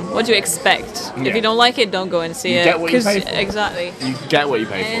Tarantino film. What do you expect? Yeah. If you don't like it, don't go and see it. Get what you pay for. Exactly. You get what you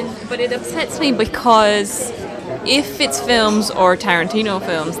pay for. But it upsets me because if it's films or Tarantino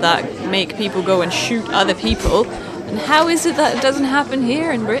films that make people go and shoot other people, then how is it that it doesn't happen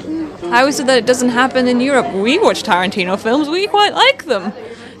here in Britain? How is it that it doesn't happen in Europe? We watch Tarantino films. We quite like them.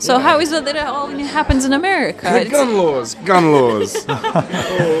 So how is it that it only happens in America? Gun laws.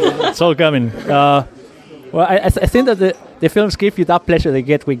 It's all coming. Well, I think that the films give you that pleasure they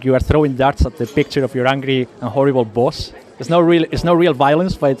get when you are throwing darts at the picture of your angry and horrible boss. It's no real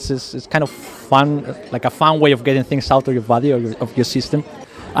violence, but it's kind of fun, like a fun way of getting things out of your body or of your system.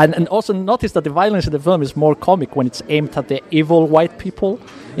 And also notice that the violence in the film is more comic when it's aimed at the evil white people,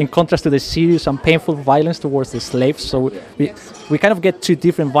 in contrast to the serious and painful violence towards the slaves. So we kind of get two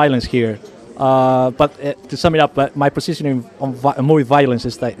different violence here. But to sum it up, my position on movie violence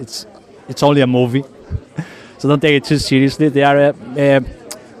is that it's only a movie. So don't take it too seriously. There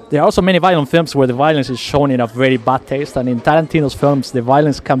are also many violent films where the violence is shown in a very bad taste, and in Tarantino's films the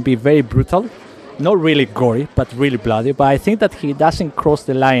violence can be very brutal, not really gory, but really bloody. But I think that he doesn't cross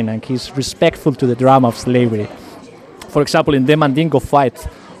the line, and he's respectful to the drama of slavery. For example, in the Mandingo fight,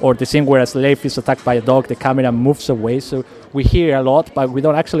 or the scene where a slave is attacked by a dog, the camera moves away, so we hear a lot, but we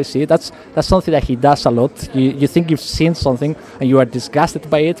don't actually see it. That's something that he does a lot. You think you've seen something, and you are disgusted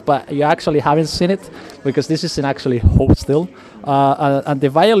by it, but you actually haven't seen it, because this isn't actually hostile. And the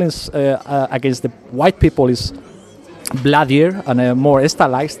violence against the white people is bloodier and more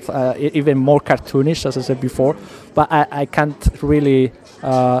stylized, even more cartoonish, as I said before. But I can't really...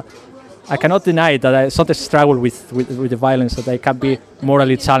 I cannot deny that I sometimes struggle with the violence, that I can be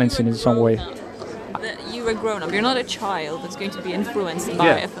morally challenging in some way. You're a grown-up. You're not a child that's going to be influenced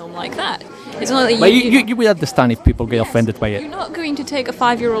by a film like that. It's not that but you will understand if people get offended by it. You're not going to take a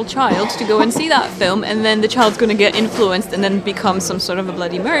 5-year-old child to go and see that film, and then the child's going to get influenced and then become some sort of a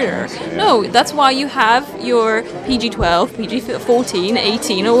bloody murderer. No, that's why you have your PG-12, PG-14,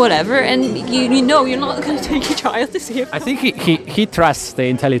 18 or whatever, and you know you're not going to take your child to see it. I think he trusts the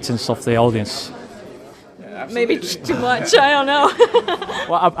intelligence of the audience. Yeah, maybe too much, I don't know.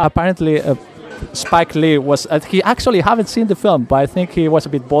 Well, apparently... Spike Lee was... he actually haven't seen the film, but I think he was a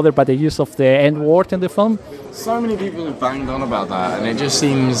bit bothered by the use of the N-word in the film. So many people have banged on about that, and it just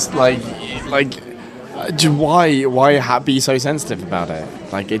seems like why be so sensitive about it?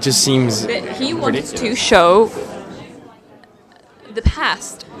 Like, it just seems he wants ridiculous. to show the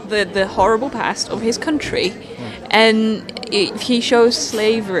past, the horrible past of his country, and he shows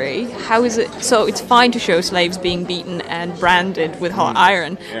slavery. How is it? So it's fine to show slaves being beaten and branded with hot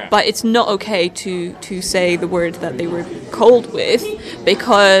iron, but it's not okay to say the word that they were cold with,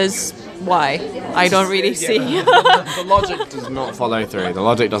 because why? I don't really see. The logic does not follow through. The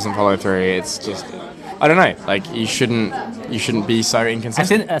logic doesn't follow through. It's just, I don't know. Like you shouldn't be so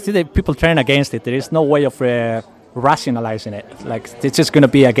inconsistent. I see that people turn against it. There is no way of rationalizing it. Like it's just going to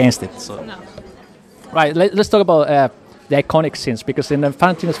be against it. So. No. Right. Let's talk about the iconic scenes, because in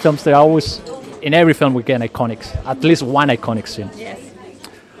Tarantino's films, there are always, in every film we get at least one iconic scene. Yes.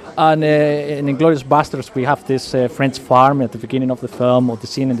 And in Inglourious Basterds, we have this French farm at the beginning of the film, or the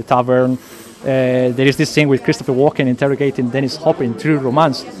scene in the tavern. There is this scene with Christopher Walken interrogating Dennis Hopper in True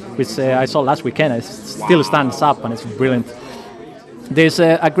Romance, which I saw last weekend. It still stands up, and it's brilliant. There's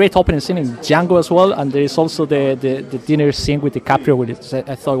a great opening scene in Django as well, and there is also the dinner scene with DiCaprio, which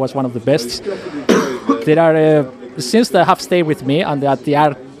I thought was one of the best. There are scenes that have stayed with me, and that they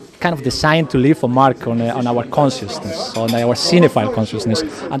are kind of designed to leave a mark on our consciousness, on our cinephile consciousness.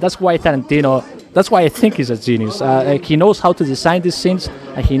 And that's why Tarantino, that's why I think he's a genius. He knows how to design these scenes,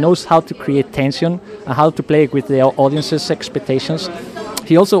 and he knows how to create tension, and how to play with the audience's expectations.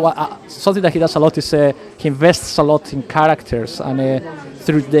 He also, something that he does a lot is he invests a lot in characters, and there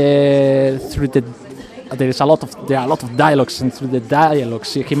are a lot of dialogues, and through the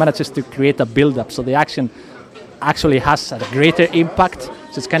dialogues he manages to create a build-up, so the action actually has a greater impact.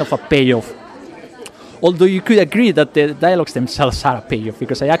 So it's kind of a payoff. Although you could agree that the dialogues themselves are a payoff,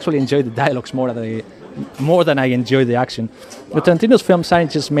 because I actually enjoy the dialogues more than I enjoy the action. But Tarantino's films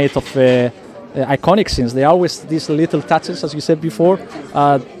aren't just made of iconic scenes. They are always these little touches, as you said before,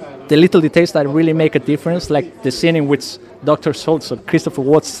 the little details that really make a difference, like the scene in which Dr. Schultz or Christopher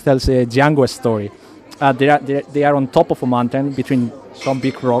Watts tells Django a story. They are on top of a mountain between some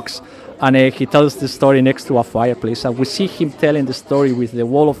big rocks, and he tells the story next to a fireplace. And we see him telling the story with the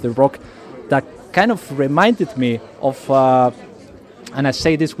wall of the rock that kind of reminded me of, and I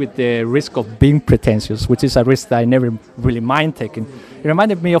say this with the risk of being pretentious, which is a risk that I never really mind taking. It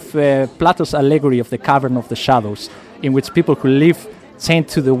reminded me of Plato's allegory of the cavern of the shadows, in which people who live chained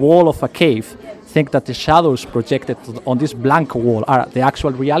to the wall of a cave think that the shadows projected on this blank wall are the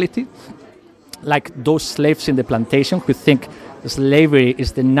actual reality. Like those slaves in the plantation who think slavery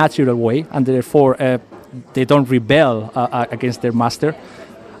is the natural way, and therefore they don't rebel against their master.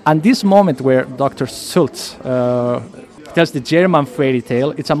 And this moment where Dr. Schultz tells the German fairy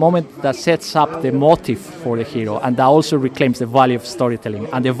tale, it's a moment that sets up the motive for the hero, and that also reclaims the value of storytelling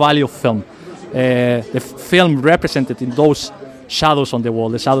and the value of film. The film represented in those shadows on the wall,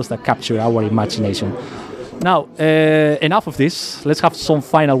 the shadows that capture our imagination. Now, enough of this. Let's have some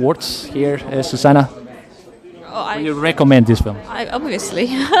final words here. Susanna, will you recommend this film? Obviously.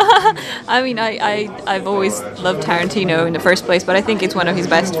 I mean, I've always loved Tarantino in the first place, but I think it's one of his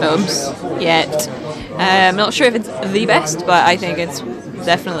best films yet. I'm not sure if it's the best, but I think it's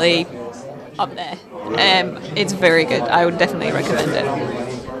definitely up there. It's very good. I would definitely recommend it.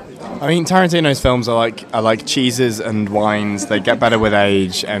 I mean, Tarantino's films are like cheeses and wines. They get better with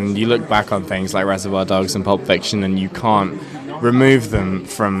age, and you look back on things like Reservoir Dogs and Pulp Fiction, and you can't remove them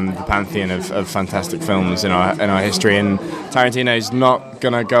from the pantheon of fantastic films in our history. And Tarantino's not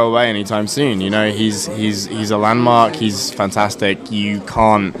gonna go away anytime soon. You know, he's a landmark. He's fantastic. You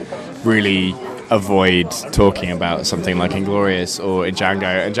can't really avoid talking about something like Inglourious or Django,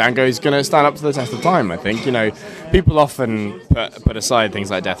 and Django's going to stand up to the test of time, I think. You know, people often put aside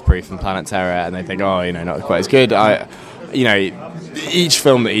things like Death Proof and Planet Terror, and they think, oh, you know, not quite as good. Each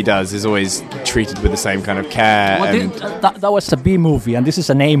film that he does is always treated with the same kind of care. Well, that was a B movie, and this is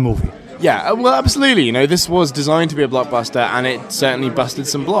an A movie. Yeah, well, absolutely. You know, this was designed to be a blockbuster, and it certainly busted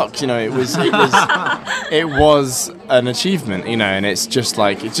some blocks. You know, it was an achievement. You know, and it's just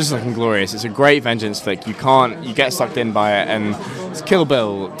like Inglourious. It's a great vengeance flick. You get sucked in by it, and it's Kill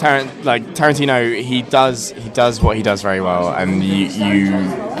Bill. Tarantino, he does what he does very well, and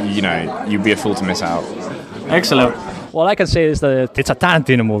you'd be a fool to miss out. Excellent. Well, I can say is that it's a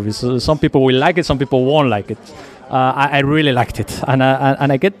Tarantino movie. So some people will like it, some people won't like it. I really liked it, and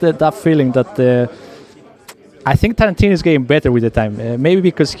I get that feeling that I think Tarantino is getting better with the time. Maybe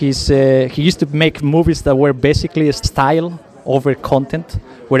because he used to make movies that were basically a style over content,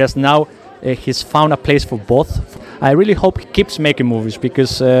 whereas now he's found a place for both. I really hope he keeps making movies,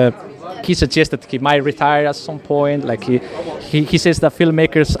 because he suggested he might retire at some point. Like he says that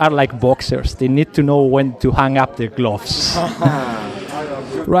filmmakers are like boxers; they need to know when to hang up their gloves.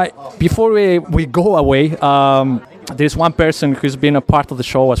 Right, before we go away, there's one person who's been a part of the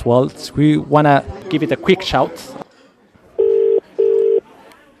show as well. So we want to give it a quick shout.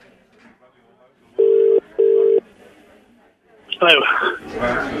 Hello.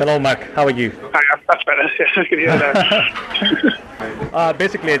 Hello, Mark. How are you? That's better. Yes, I can hear that.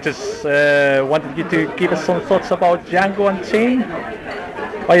 Basically, I just wanted you to give us some thoughts about Django Unchained.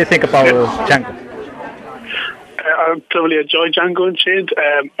 What do you think about Django? I thoroughly enjoyed Django Unchained.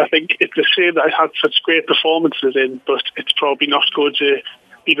 I think it's a shame that I had such great performances in, but it's probably not going to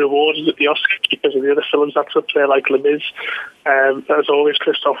be rewarded at the Oscars because of the other films that's up there, like Les Mis. As always,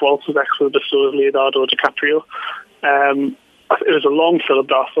 Christoph Waltz was excellent, but so was Leonardo DiCaprio. It was a long film,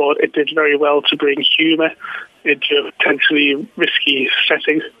 but I thought it did very well to bring humour into a potentially risky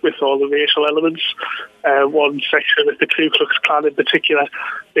setting with all the racial elements. One section with the Ku Klux Klan in particular,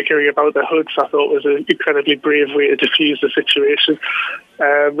 bickering about their hoods, I thought was an incredibly brave way to diffuse the situation.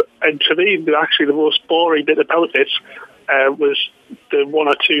 And to me, actually the most boring bit about it was the one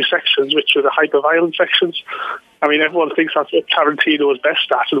or two sections, which were the hyper-violent sections. I mean, everyone thinks that's what Tarantino is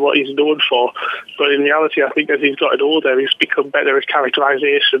best at and what he's known for. But in reality, I think as he's gotten older, he's become better at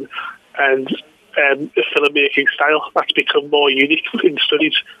characterization and the filmmaking style. That's become more unique in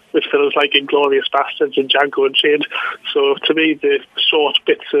studies with films like Inglourious Bastards and Django Unchained. So to me, the short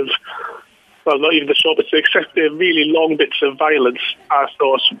bits of, well, not even the short bits, except the really long bits of violence, I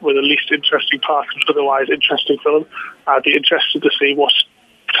thought were the least interesting part of an otherwise interesting film. I'd be interested to see what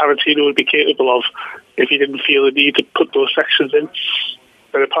Tarantino would be capable of if he didn't feel the need to put those sections in.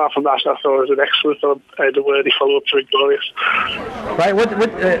 But apart from that, I thought it was an excellent film and a worthy follow-up to Inglourious. Right,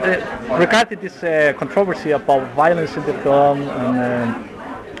 regarding this controversy about violence in the film, and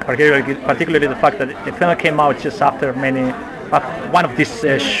particularly the fact that the film came out just after one of these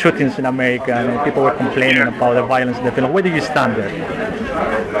shootings in America, and people were complaining about the violence in the film. Where do you stand there?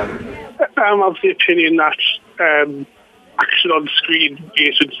 I'm of the opinion that action on screen, be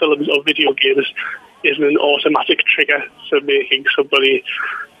it in films or video games, isn't an automatic trigger for making somebody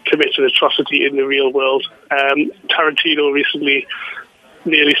commit an atrocity in the real world. Comedian recently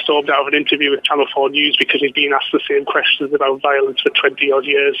nearly stormed out of an interview with Channel 4 News because he's been asked the same questions about violence for 20 odd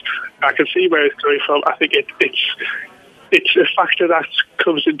years. I can see where it's coming from. I think it's a factor that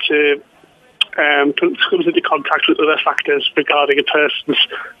comes into contact with other factors regarding a person's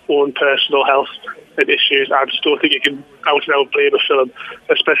own personal health and issues. I just don't think you can out and out blame a film,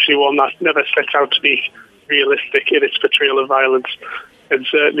 especially one that never sets out to be realistic in its portrayal of violence and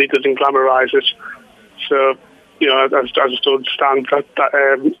certainly doesn't glamorise it. So, you know, I just don't understand that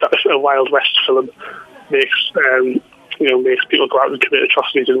a Wild West film makes people go out and commit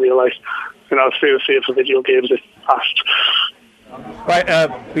atrocities in real life. And I'll say the same for video games in the past. Right,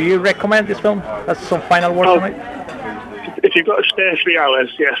 do you recommend this film? That's some final words on it? If you've got a spare 3 hours,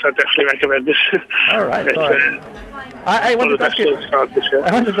 yes, I definitely recommend this. All right. I wanted to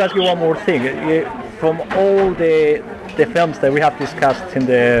ask you one more thing. From all the films that we have discussed in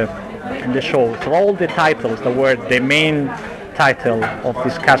the show, from all the titles that were the main title of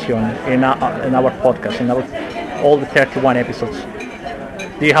discussion in our podcast, in all the 31 episodes,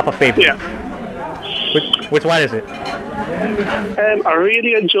 do you have a favorite? Yeah. Which one is it? I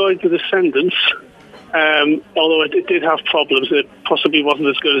really enjoyed The Descendants, although it did have problems. It possibly wasn't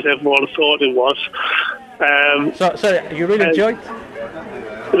as good as everyone thought it was. So you really enjoyed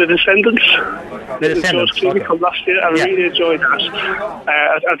The Descendants? The Descendants, George Clooney from last year. I really enjoyed that.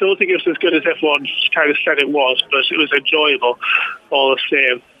 I don't think it was as good as everyone kind of said it was, but it was enjoyable all the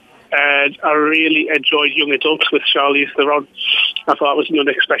same. And I really enjoyed Young Adult with Charlize Theron. I thought it was an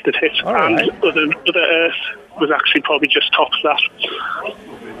unexpected hit. Right. And Other Earth was actually probably just tops that.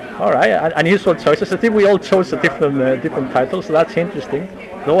 All right, unusual choices. I think we all chose a different titles, so that's interesting.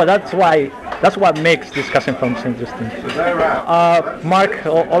 No, that's what makes discussing films interesting. Mark,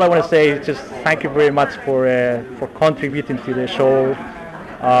 all I want to say is just thank you very much for contributing to the show.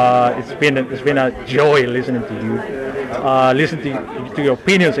 It's been a joy listening to you, listening to your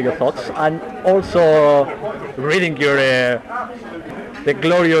opinions and your thoughts, and also reading your the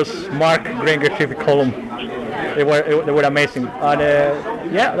glorious Mark Granger trivia column. They were amazing, and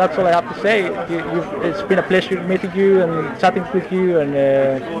yeah, that's all I have to say. It's been a pleasure meeting you and chatting with you, and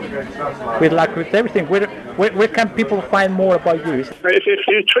good luck with everything. Where can people find more about you? If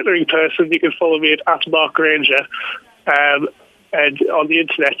you're a Twittering person, you can follow me at Mark Granger. And on the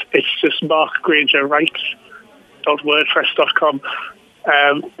internet, it's just markgrangerwrites.wordpress.com.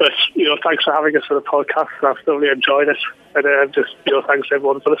 But, thanks for having us for the podcast. I've thoroughly enjoyed it. And thanks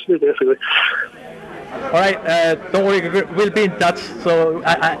everyone for listening, basically. All right, don't worry, we'll be in touch. So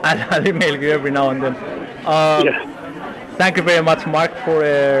I'll email you every now and then. Thank you very much, Mark,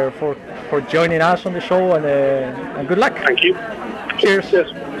 for joining us on the show, and good luck. Thank you. Cheers.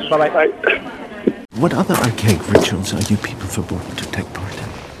 Bye-bye. Bye. What other archaic rituals are you people forbidden to take part in?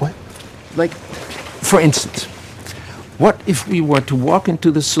 What? Like, for instance, What if we were to walk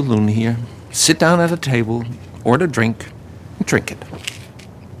into the saloon here, sit down at a table, order a drink, and drink it?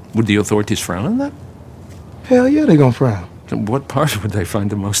 Would the authorities frown on that? Hell yeah, they gonna frown. Then what part would they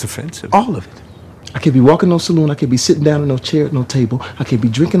find the most offensive? All of it. I can't be walking no saloon, I can't be sitting down in no chair at no table, I can't be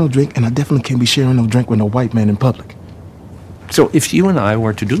drinking no drink, and I definitely can't be sharing no drink with no white man in public. So if you and I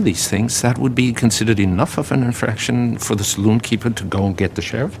were to do these things, that would be considered enough of an infraction for the saloon keeper to go and get the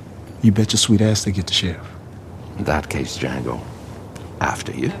sheriff? You bet your sweet ass they get the sheriff. In that case, Django,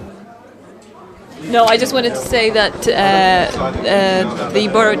 after you. No, I just wanted to say that the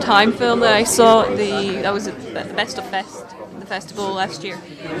Borrowed Time film that I saw, that was at the Best of Fest, the festival last year.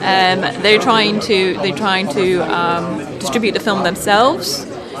 They're trying to distribute the film themselves,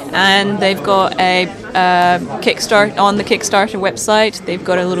 and they've got a Kickstarter on the Kickstarter website. They've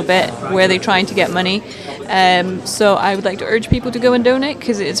got a little bit where they're trying to get money. So I would like to urge people to go and donate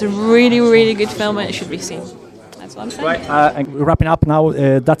because it's a really, really good film and it should be seen. That's what I'm saying. Right, and wrapping up now,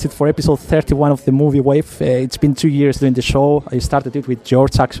 that's it for episode 31 of the Movie Wave. It's been 2 years doing the show. I started it with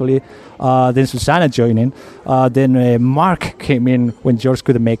George, actually, then Susanna joining, then Mark came in when George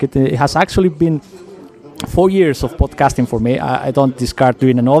couldn't make it. It has actually been 4 years of podcasting for me. I don't discard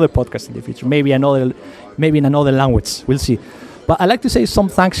doing another podcast in the future, maybe in another language, we'll see. But I'd like to say some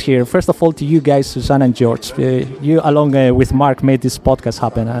thanks here. First of all, to you guys, Susanna and George. You, along with Mark, made this podcast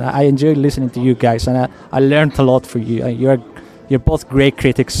happen. And I enjoyed listening to you guys. And I learned a lot from you. You're both great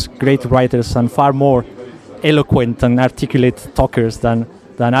critics, great writers, and far more eloquent and articulate talkers than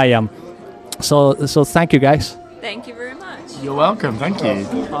I am. So thank you, guys. Thank you very much. You're welcome. Thank you.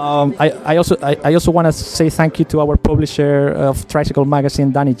 I also want to say thank you to our publisher of Tricycle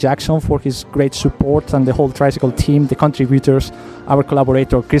Magazine, Danny Jackson, for his great support, and the whole Tricycle team, the contributors, our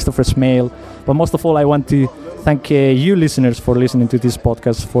collaborator Christopher Smale. But most of all, I want to thank you listeners for listening to this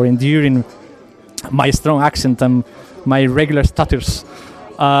podcast, for enduring my strong accent and my regular stutters.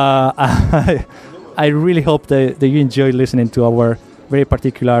 I really hope that you enjoy listening to our very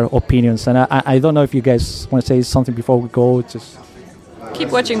particular opinions, and I don't know if you guys want to say something before we go. Just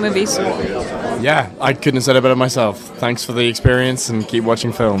keep watching movies. Yeah, I couldn't have said it better myself. Thanks for the experience and keep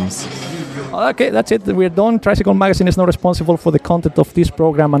watching films. Okay, that's it. We're done. Tricycle Magazine is not responsible for the content of this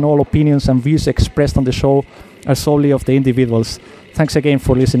program, and all opinions and views expressed on the show are solely of the individuals. Thanks again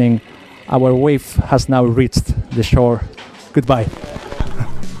for listening. Our wave has now reached the shore. Goodbye.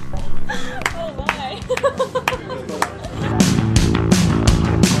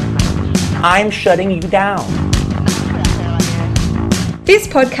 I'm shutting you down. This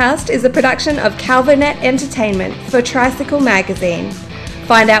podcast is a production of Calvernet Entertainment for Tricycle Magazine.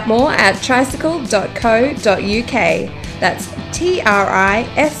 Find out more at tricycle.co.uk. That's tricycle.co.uk.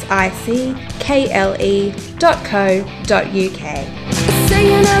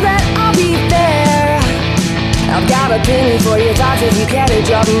 Saying that I'll be there. I've got a penny for your thoughts if you care to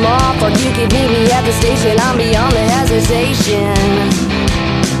drop them off, or you could meet me at the station. I'm beyond the hesitation.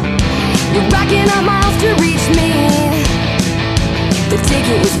 You're racking up miles to reach me. The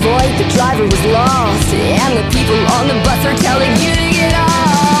ticket was void, the driver was lost, and the people on the bus are telling you to get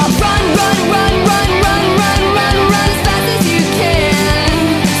off. Run, run, run, run, run, run, run, run as fast as you can.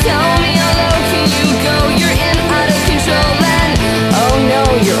 Tell me how low can you go? You're in out of control and oh no,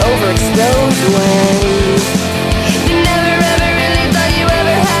 you're overexposed when